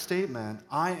in that statement,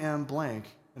 I am blank,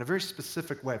 in a very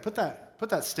specific way. Put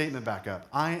that statement back up.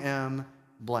 I am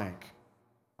blank.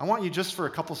 I want you just for a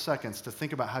couple seconds to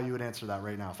think about how you would answer that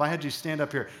right now. If I had you stand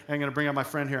up here, and I'm going to bring up my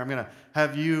friend here, I'm going to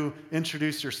have you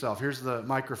introduce yourself. Here's the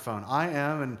microphone. I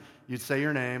am, and you'd say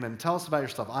your name, and tell us about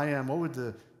yourself. I am, what would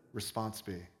the response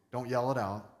be? Don't yell it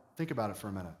out. Think about it for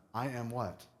a minute. I am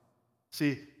what?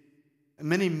 See,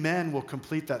 many men will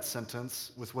complete that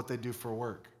sentence with what they do for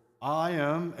work. I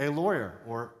am a lawyer,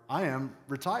 or I am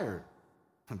retired.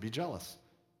 And be jealous.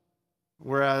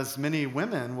 Whereas many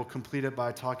women will complete it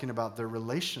by talking about their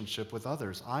relationship with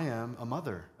others. I am a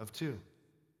mother of 2.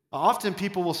 Often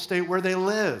people will state where they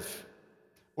live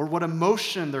or what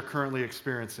emotion they're currently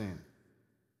experiencing.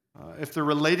 If they're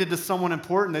related to someone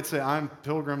important, they'd say, I'm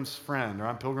Pilgrim's friend or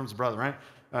I'm Pilgrim's brother, right?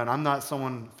 And I'm not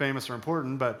someone famous or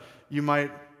important, but you might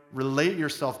relate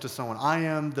yourself to someone. I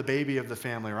am the baby of the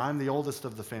family or I'm the oldest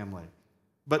of the family.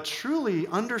 But truly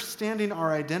understanding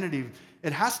our identity,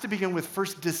 it has to begin with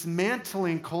first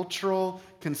dismantling cultural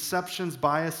conceptions,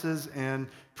 biases, and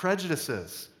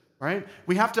prejudices, right?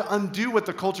 We have to undo what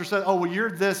the culture says. Oh, well,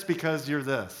 you're this because you're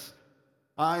this.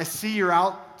 I see your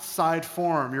outside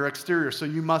form, your exterior, so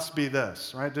you must be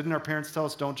this, right? Didn't our parents tell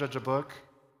us don't judge a book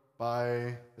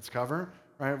by its cover,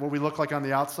 right? What we look like on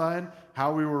the outside,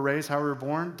 how we were raised, how we were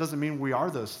born, doesn't mean we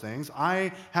are those things.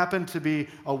 I happen to be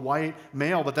a white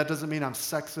male, but that doesn't mean I'm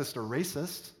sexist or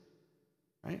racist,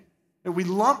 right? And we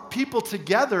lump people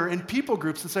together in people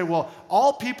groups and say, well,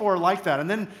 all people are like that. And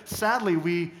then sadly,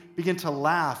 we begin to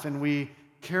laugh and we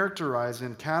characterize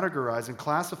and categorize and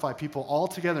classify people all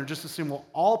together and just assume, well,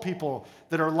 all people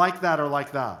that are like that are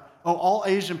like that. Oh, all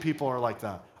Asian people are like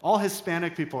that. All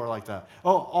Hispanic people are like that.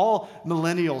 Oh, all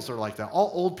millennials are like that. All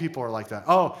old people are like that.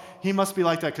 Oh, he must be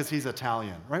like that because he's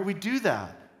Italian, right? We do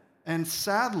that. And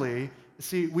sadly,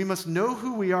 see, we must know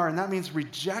who we are, and that means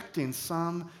rejecting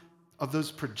some of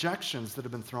those projections that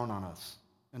have been thrown on us.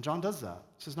 And John does that.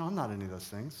 He says, no, I'm not any of those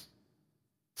things.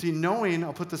 See, knowing,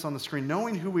 I'll put this on the screen,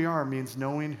 knowing who we are means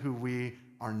knowing who we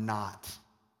are not.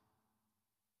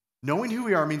 Knowing who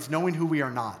we are means knowing who we are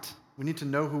not. We need to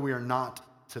know who we are not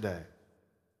today.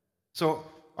 So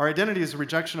our identity is a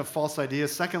rejection of false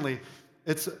ideas. Secondly,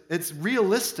 it's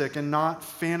realistic and not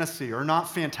fantasy or not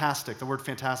fantastic. The word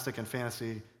fantastic and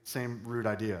fantasy, same root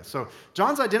idea. So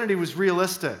John's identity was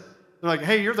realistic. They're like,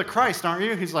 hey, you're the Christ, aren't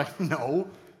you? He's like, no.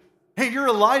 Hey, you're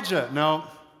Elijah. No.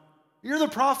 You're the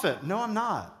prophet. No, I'm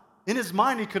not. In his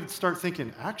mind, he could start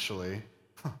thinking, actually,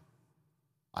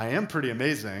 I am pretty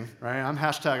amazing, right? I'm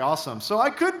 #awesome. So I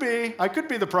could be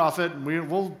the prophet.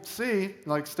 We'll see.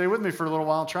 Like, stay with me for a little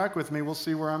while, track with me. We'll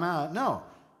see where I'm at. No,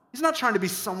 he's not trying to be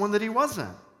someone that he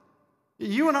wasn't.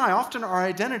 You and I, often our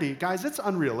identity, guys, it's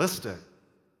unrealistic.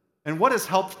 And what has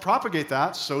helped propagate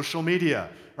that? Social media,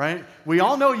 right? We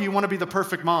all know you want to be the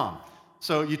perfect mom.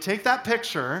 So you take that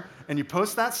picture and you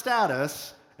post that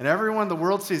status, and everyone in the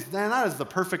world sees, man, that is the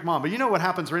perfect mom. But you know what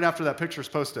happens right after that picture is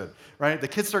posted, right? The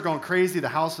kids start going crazy. The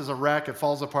house is a wreck. It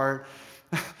falls apart.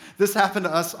 This happened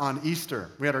to us on Easter.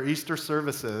 We had our Easter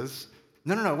services.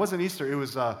 No, it wasn't Easter. It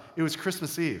was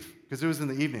Christmas Eve because it was in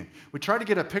the evening. We tried to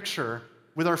get a picture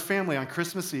with our family on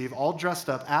Christmas Eve, all dressed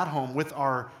up at home with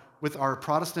our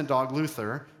Protestant dog,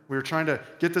 Luther. We were trying to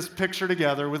get this picture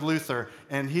together with Luther,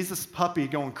 and he's this puppy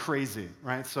going crazy,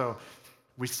 right? So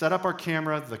we set up our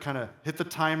camera, kind of hit the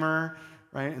timer,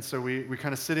 right? And so we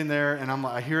kind of sitting there, and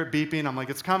I hear it beeping. I'm like,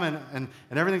 it's coming, and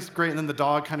everything's great. And then the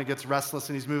dog kind of gets restless,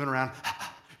 and he's moving around.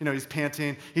 He's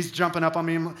panting. He's jumping up on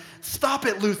me. I'm like, stop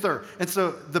it, Luther. And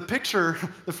so the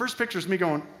first picture is me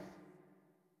going,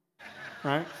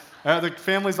 right? The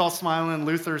family's all smiling.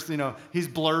 Luther's, he's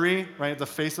blurry, right? The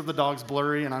face of the dog's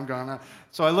blurry, and I'm going,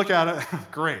 So I look at it,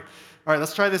 great. All right,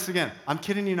 let's try this again. I'm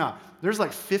kidding you not. There's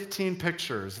like 15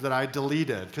 pictures that I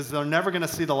deleted because they're never going to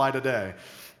see the light of day,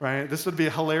 right? This would be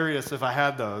hilarious if I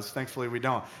had those. Thankfully, we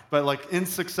don't. But like in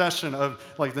succession of,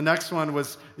 like the next one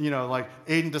was, like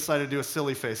Aiden decided to do a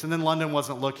silly face, and then London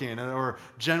wasn't looking, or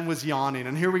Jen was yawning,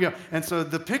 and here we go. And so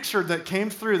the picture that came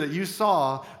through that you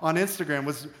saw on Instagram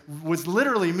was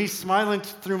literally me smiling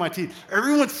through my teeth.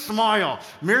 Everyone smile.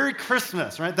 Merry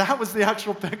Christmas, right? That was the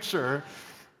actual picture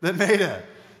that made it.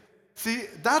 See,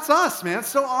 that's us, man.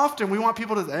 So often we want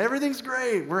people to, everything's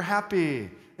great, we're happy,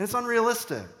 and it's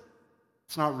unrealistic.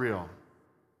 It's not real.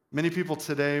 Many people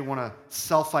today want to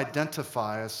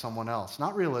self-identify as someone else.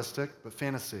 Not realistic, but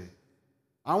fantasy.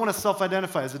 I want to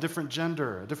self-identify as a different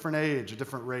gender, a different age, a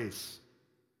different race.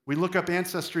 We look up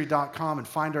Ancestry.com and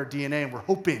find our DNA, and we're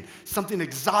hoping something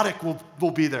exotic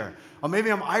will be there. Or maybe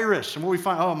I'm Irish, and what we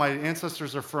find, my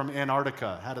ancestors are from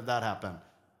Antarctica. How did that happen?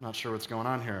 Not sure what's going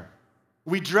on here.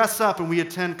 We dress up and we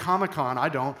attend Comic-Con, I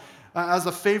don't, as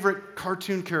a favorite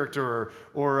cartoon character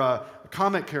or a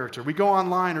comic character. We go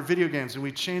online or video games and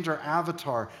we change our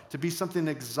avatar to be something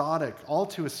exotic, all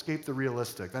to escape the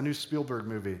realistic. That new Spielberg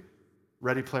movie,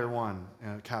 Ready Player One,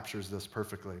 captures this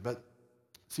perfectly. But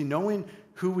see, knowing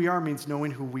who we are means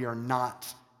knowing who we are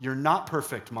not. You're not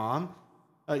perfect, Mom.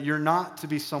 You're not to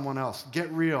be someone else.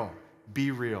 Get real.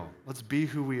 Be real. Let's be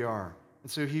who we are.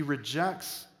 And so he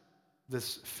rejects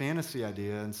this fantasy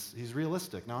idea, and he's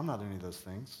realistic. No, I'm not any of those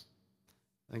things.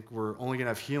 I think we're only going to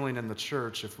have healing in the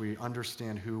church if we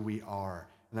understand who we are,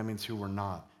 and that means who we're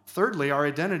not. Thirdly, our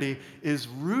identity is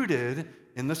rooted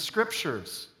in the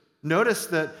Scriptures. Notice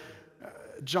that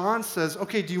John says,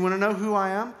 okay, do you want to know who I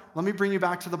am? Let me bring you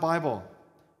back to the Bible.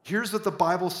 Here's what the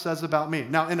Bible says about me.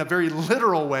 Now, in a very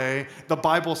literal way, the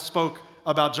Bible spoke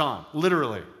about John,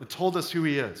 literally. It told us who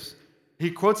he is. He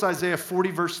quotes Isaiah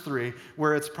 40, verse 3,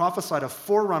 where it's prophesied a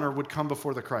forerunner would come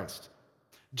before the Christ.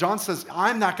 John says,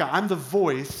 I'm that guy. I'm the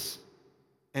voice,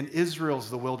 and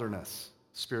Israel's the wilderness,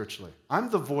 spiritually.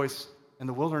 I'm the voice, and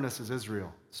the wilderness is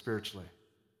Israel, spiritually.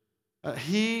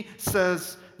 He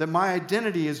says that my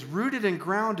identity is rooted and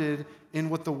grounded in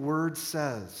what the Word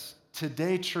says.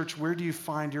 Today, church, where do you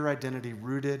find your identity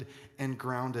rooted and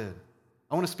grounded?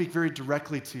 I want to speak very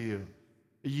directly to you.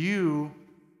 You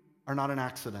are not an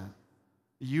accident.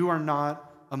 You are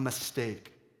not a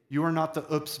mistake. You are not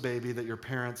the oops baby that your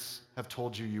parents have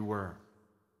told you you were.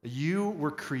 You were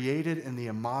created in the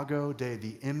imago Dei,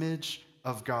 the image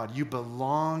of God. You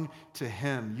belong to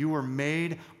Him. You were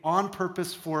made on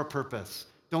purpose for a purpose.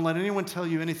 Don't let anyone tell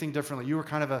you anything differently. You were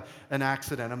kind of an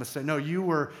accident, a mistake. No, you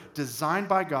were designed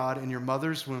by God in your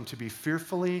mother's womb to be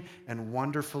fearfully and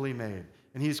wonderfully made.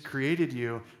 And He's created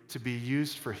you to be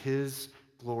used for His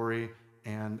glory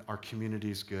and our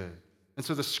community's good. And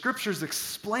so the Scriptures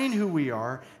explain who we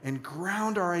are and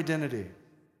ground our identity.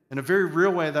 In a very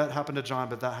real way, that happened to John,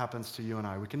 but that happens to you and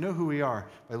I. We can know who we are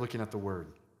by looking at the Word.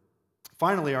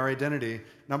 Finally, our identity,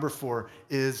 number 4,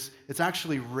 is it's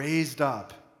actually raised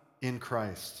up in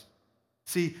Christ.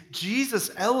 See,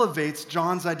 Jesus elevates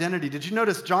John's identity. Did you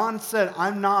notice John said,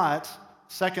 I'm not,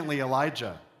 secondly,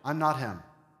 Elijah. I'm not him.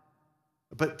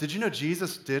 But did you know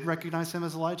Jesus did recognize him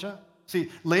as Elijah?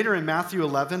 See, later in Matthew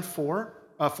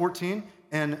 14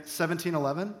 and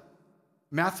 17:11,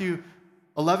 Matthew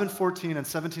 11:14 and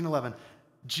 17:11,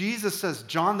 Jesus says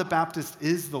John the Baptist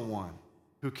is the one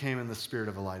who came in the spirit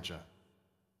of Elijah.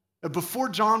 Before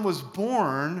John was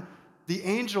born, the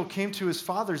angel came to his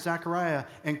father, Zechariah,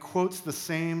 and quotes the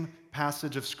same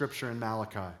passage of Scripture in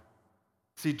Malachi.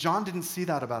 See, John didn't see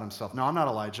that about himself. No, I'm not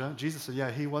Elijah. Jesus said, yeah,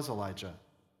 he was Elijah.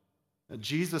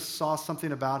 Jesus saw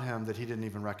something about him that he didn't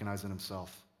even recognize in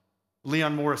himself.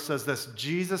 Leon Morris says this,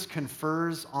 Jesus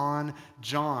confers on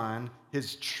John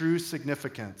his true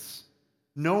significance.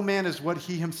 No man is what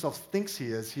he himself thinks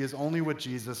he is only what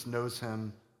Jesus knows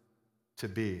him to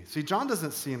be. See, John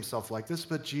doesn't see himself like this,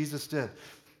 but Jesus did.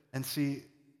 And see,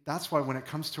 that's why when it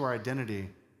comes to our identity,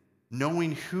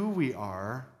 knowing who we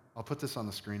are, I'll put this on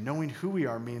the screen, knowing who we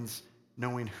are means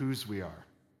knowing whose we are.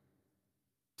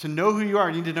 To know who you are,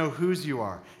 you need to know whose you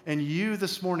are. And you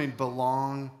this morning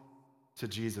belong to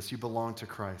Jesus. You belong to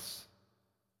Christ.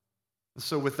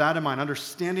 So with that in mind,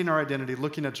 understanding our identity,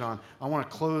 looking at John, I want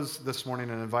to close this morning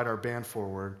and invite our band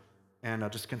forward and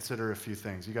just consider a few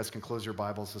things. You guys can close your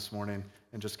Bibles this morning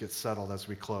and just get settled as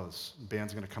we close. The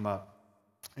band's going to come up.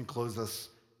 and close us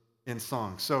in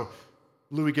song. So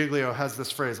Louis Giglio has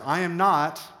this phrase, I am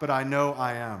not, but I know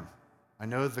I am. I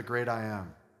know the great I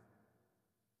am.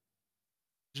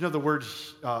 Did you know the word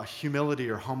humility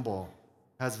or humble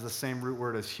has the same root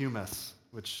word as humus,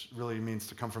 which really means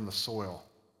to come from the soil.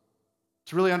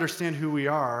 To really understand who we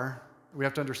are, we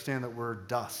have to understand that we're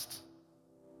dust.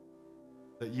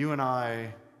 That you and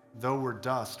I, though we're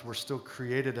dust, we're still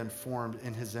created and formed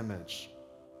in his image.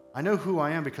 I know who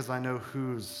I am because I know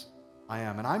whose I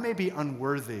am. And I may be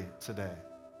unworthy today,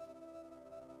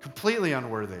 completely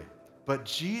unworthy, but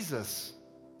Jesus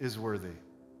is worthy.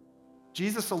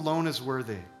 Jesus alone is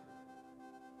worthy.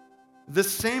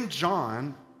 This same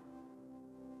John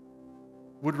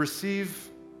would receive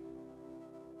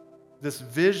this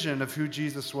vision of who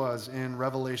Jesus was in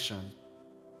Revelation.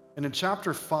 And in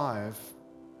chapter 5,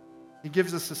 he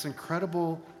gives us this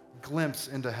incredible glimpse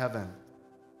into heaven.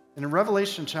 And in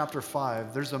Revelation chapter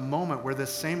 5, there's a moment where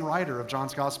this same writer of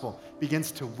John's gospel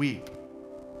begins to weep.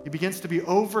 He begins to be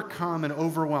overcome and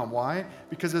overwhelmed. Why?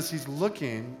 Because as he's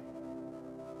looking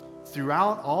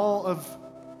throughout all of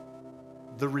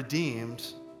the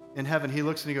redeemed in heaven, he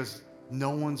looks and he goes,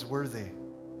 no one's worthy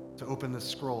to open this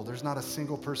scroll. There's not a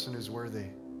single person who's worthy.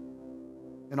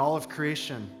 In all of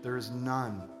creation, there is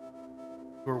none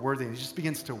who are worthy. And he just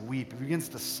begins to weep. He begins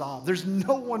to sob. There's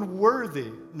no one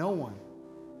worthy. No one.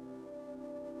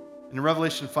 In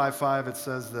Revelation 5:5, it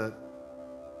says that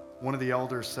one of the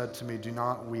elders said to me, do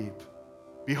not weep.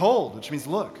 Behold, which means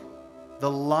look, the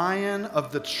Lion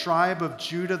of the tribe of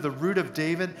Judah, the Root of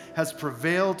David, has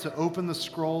prevailed to open the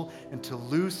scroll and to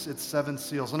loose its 7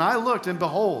 seals. And I looked, and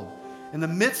behold, in the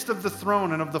midst of the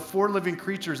throne and of the 4 living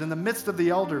creatures, in the midst of the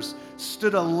elders,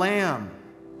 stood a lamb,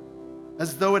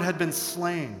 as though it had been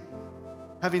slain,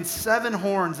 having 7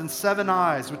 horns and 7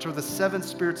 eyes, which are the 7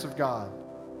 spirits of God,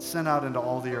 sent out into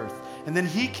all the earth. And then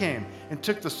he came and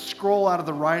took the scroll out of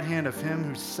the right hand of him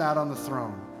who sat on the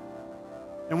throne.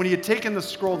 And when he had taken the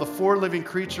scroll, the 4 living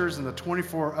creatures and the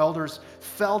 24 elders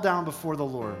fell down before the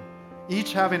Lord,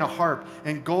 each having a harp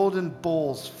and golden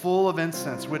bowls full of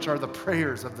incense, which are the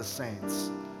prayers of the saints.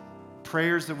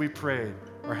 Prayers that we prayed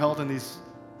are held in these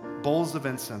bowls of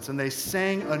incense. And they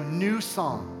sang a new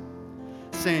song,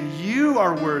 saying, you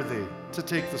are worthy to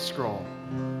take the scroll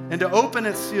and to open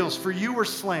its seals, for you were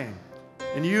slain,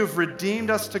 and you have redeemed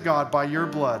us to God by your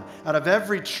blood out of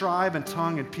every tribe and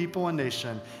tongue and people and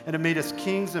nation, and have made us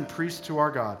kings and priests to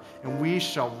our God, and we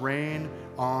shall reign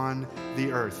on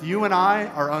the earth. You and I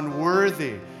are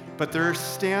unworthy, but there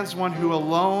stands one who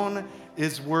alone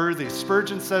is worthy.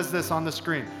 Spurgeon says this on the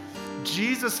screen.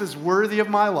 Jesus is worthy of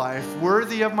my life,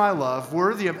 worthy of my love,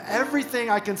 worthy of everything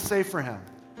I can say for him.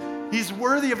 He's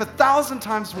worthy of 1,000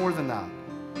 times more than that.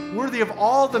 Worthy of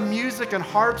all the music and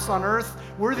harps on earth,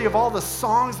 worthy of all the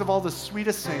songs of all the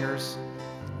sweetest singers,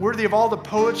 worthy of all the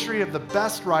poetry of the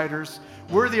best writers,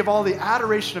 worthy of all the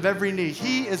adoration of every knee.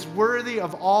 He is worthy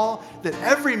of all that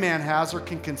every man has or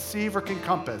can conceive or can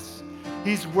compass.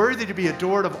 He's worthy to be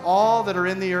adored of all that are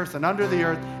in the earth and under the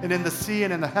earth and in the sea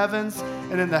and in the heavens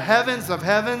and in the heavens of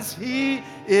heavens. He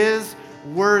is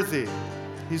worthy.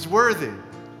 He's worthy.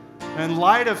 In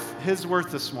light of his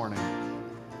worth this morning,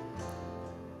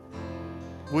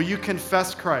 will you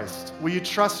confess Christ? Will you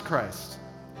trust Christ?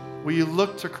 Will you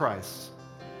look to Christ?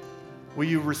 Will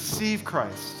you receive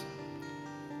Christ?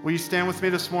 Will you stand with me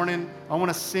this morning? I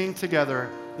want to sing together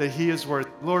that he is worthy.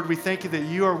 Lord, we thank you that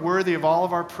you are worthy of all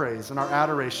of our praise and our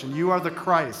adoration. You are the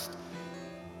Christ.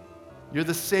 You're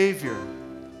the Savior.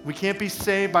 We can't be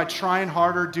saved by trying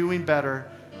harder, doing better,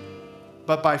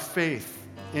 but by faith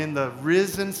in the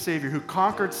risen Savior who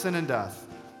conquered sin and death.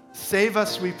 Save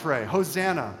us, we pray.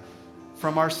 Hosanna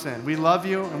from our sin. We love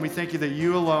you, and we thank you that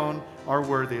you alone are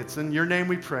worthy. It's in your name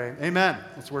we pray. Amen.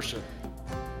 Let's worship.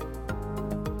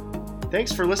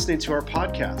 Thanks for listening to our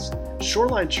podcast.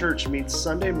 Shoreline Church meets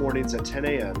Sunday mornings at 10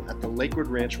 a.m. at the Lakewood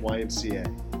Ranch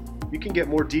YMCA. You can get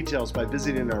more details by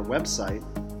visiting our website,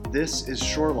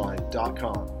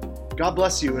 thisisshoreline.com. God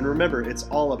bless you, and remember, it's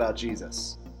all about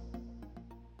Jesus.